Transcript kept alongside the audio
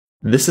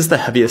This is the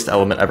heaviest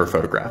element ever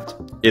photographed.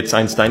 It's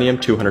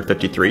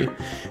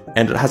Einsteinium-253,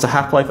 and it has a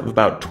half-life of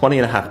about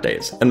 20.5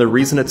 days, and the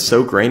reason it's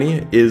so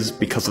grainy is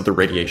because of the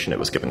radiation it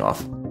was giving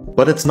off.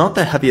 But it's not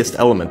the heaviest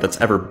element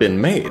that's ever been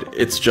made,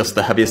 it's just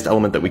the heaviest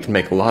element that we can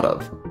make a lot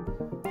of.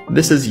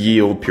 This is ye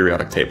olde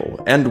periodic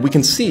table, and we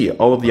can see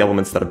all of the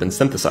elements that have been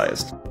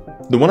synthesized.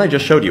 The one I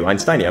just showed you,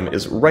 Einsteinium,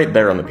 is right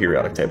there on the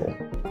periodic table.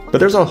 But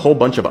there's a whole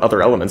bunch of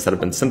other elements that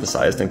have been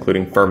synthesized,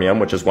 including fermium,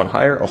 which is one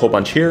higher, a whole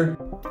bunch here,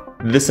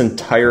 this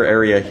entire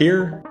area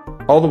here,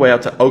 all the way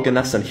out to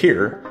oganesson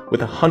here,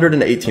 with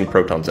 118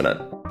 protons in it.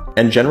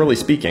 And generally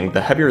speaking,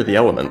 the heavier the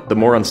element, the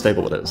more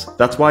unstable it is.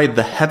 That's why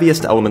the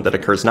heaviest element that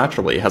occurs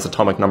naturally has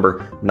atomic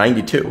number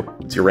 92,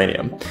 it's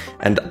uranium.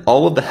 And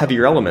all of the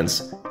heavier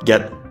elements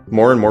get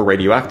more and more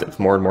radioactive,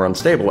 more and more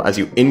unstable as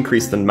you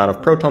increase the amount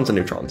of protons and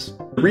neutrons.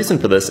 The reason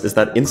for this is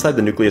that inside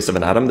the nucleus of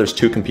an atom, there's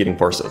two competing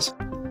forces.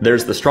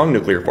 There's the strong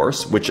nuclear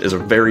force, which is a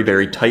very,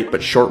 very tight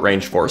but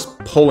short-range force,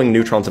 pulling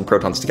neutrons and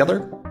protons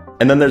together.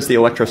 And then there's the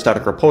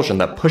electrostatic repulsion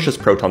that pushes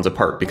protons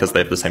apart because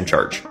they have the same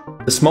charge.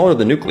 The smaller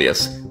the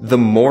nucleus, the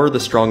more the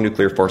strong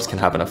nuclear force can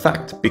have an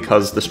effect,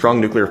 because the strong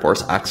nuclear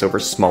force acts over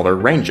smaller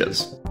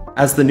ranges.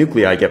 As the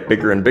nuclei get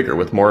bigger and bigger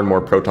with more and more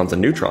protons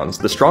and neutrons,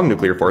 the strong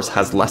nuclear force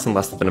has less and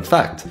less of an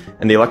effect,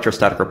 and the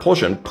electrostatic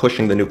repulsion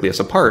pushing the nucleus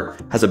apart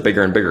has a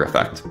bigger and bigger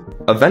effect.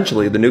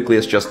 Eventually, the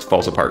nucleus just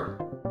falls apart.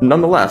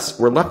 Nonetheless,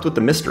 we're left with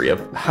the mystery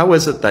of how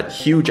is it that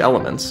huge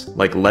elements,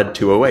 like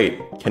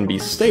lead-208, can be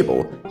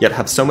stable, yet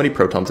have so many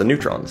protons and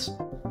neutrons?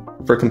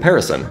 For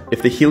comparison,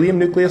 if the helium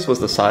nucleus was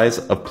the size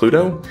of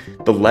Pluto,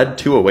 the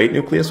lead-208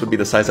 nucleus would be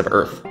the size of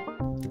Earth.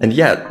 And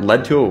yet,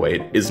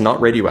 lead-208 is not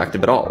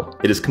radioactive at all,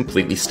 it is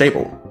completely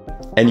stable.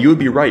 And you would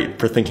be right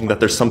for thinking that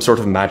there's some sort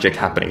of magic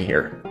happening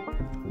here.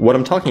 What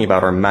I'm talking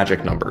about are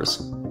magic numbers.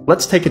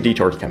 Let's take a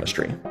detour to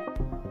chemistry.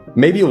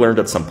 Maybe you learned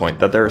at some point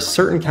that there are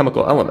certain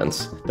chemical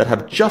elements that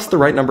have just the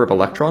right number of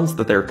electrons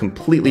that they are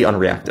completely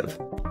unreactive.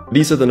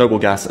 These are the noble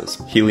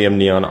gases, helium,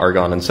 neon,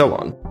 argon, and so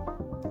on.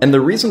 And the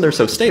reason they're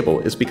so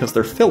stable is because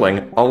they're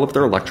filling all of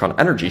their electron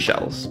energy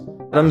shells.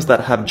 Atoms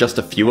that have just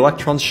a few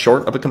electrons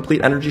short of a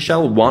complete energy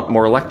shell want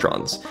more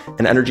electrons,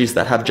 and energies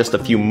that have just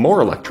a few more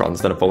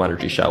electrons than a full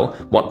energy shell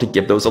want to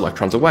give those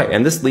electrons away,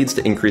 and this leads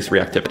to increased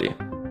reactivity.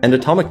 And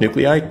atomic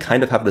nuclei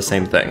kind of have the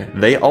same thing.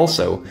 They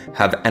also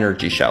have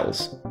energy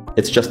shells.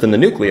 It's just in the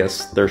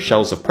nucleus, there are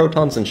shells of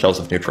protons and shells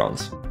of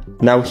neutrons.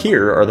 Now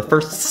here are the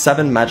first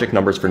 7 magic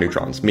numbers for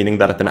neutrons, meaning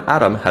that if an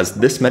atom has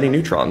this many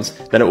neutrons,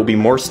 then it will be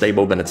more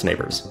stable than its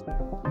neighbors.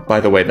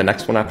 By the way, the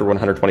next one after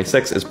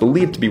 126 is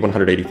believed to be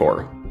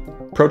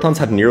 184. Protons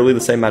have nearly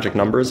the same magic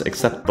numbers,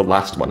 except the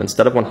last one.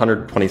 Instead of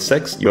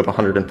 126, you have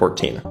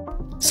 114.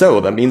 So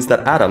that means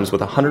that atoms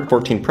with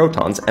 114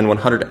 protons and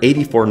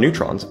 184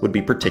 neutrons would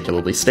be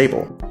particularly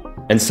stable.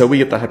 And so we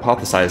get the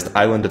hypothesized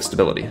island of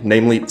stability,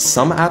 namely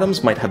some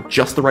atoms might have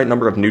just the right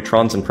number of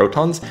neutrons and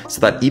protons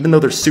so that even though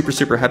they're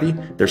super heavy,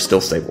 they're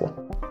still stable.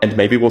 And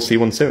maybe we'll see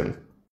one soon.